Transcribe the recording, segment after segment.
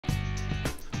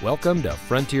Welcome to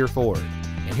Frontier Ford,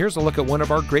 and here's a look at one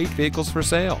of our great vehicles for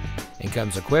sale. It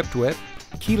comes equipped with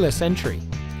keyless entry,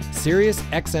 Sirius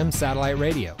XM satellite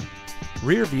radio,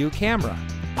 rear view camera,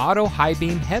 auto high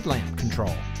beam headlamp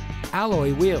control,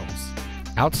 alloy wheels,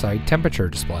 outside temperature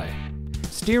display,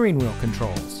 steering wheel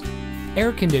controls,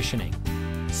 air conditioning,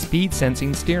 speed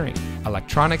sensing steering,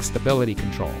 electronic stability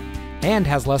control, and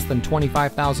has less than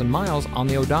 25,000 miles on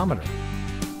the odometer.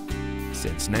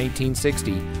 Since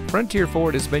 1960, Frontier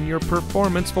Ford has been your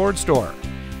performance Ford store.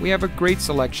 We have a great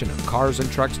selection of cars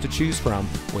and trucks to choose from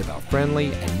with a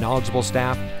friendly and knowledgeable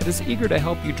staff that is eager to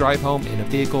help you drive home in a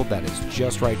vehicle that is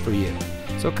just right for you.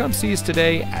 So come see us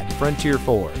today at Frontier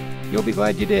Ford. You'll be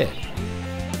glad you did.